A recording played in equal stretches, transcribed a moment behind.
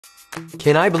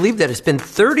Can I believe that it's been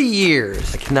 30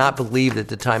 years? I cannot believe that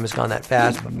the time has gone that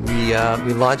fast.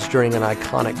 We launched during an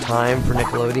iconic time for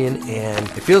Nickelodeon, and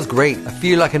it feels great. I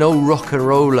feel like an old rock and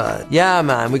roller. Yeah,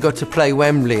 man, we got to play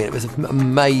Wembley, and it was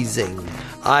amazing.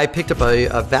 I picked up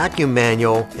a vacuum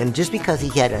manual, and just because he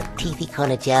had a teethy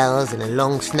kind of jowls and a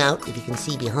long snout, if you can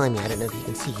see behind me, I don't know if you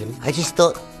can see him, I just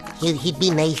thought he'd be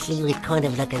nicely with kind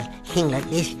of like a thing like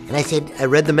this. And I said, I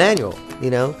read the manual, you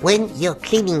know. when you're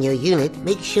cleaning your unit,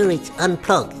 make sure it's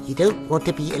unplugged. You don't want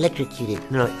to be electrocuted.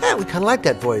 And they're like, yeah, we kind of like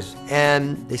that voice.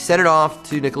 And they sent it off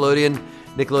to Nickelodeon.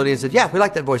 Nickelodeon said, yeah, we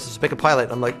like that voice. Let's make a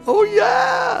pilot. I'm like, oh,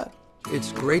 yeah.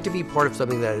 It's great to be part of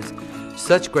something that is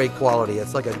such great quality.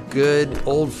 It's like a good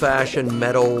old-fashioned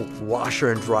metal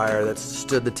washer and dryer that's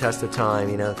stood the test of time,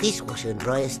 you know. This washer and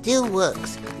dryer still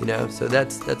works. You know, so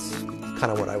that's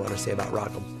kind of what I want to say about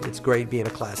Rocko. It's great being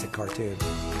a classic cartoon.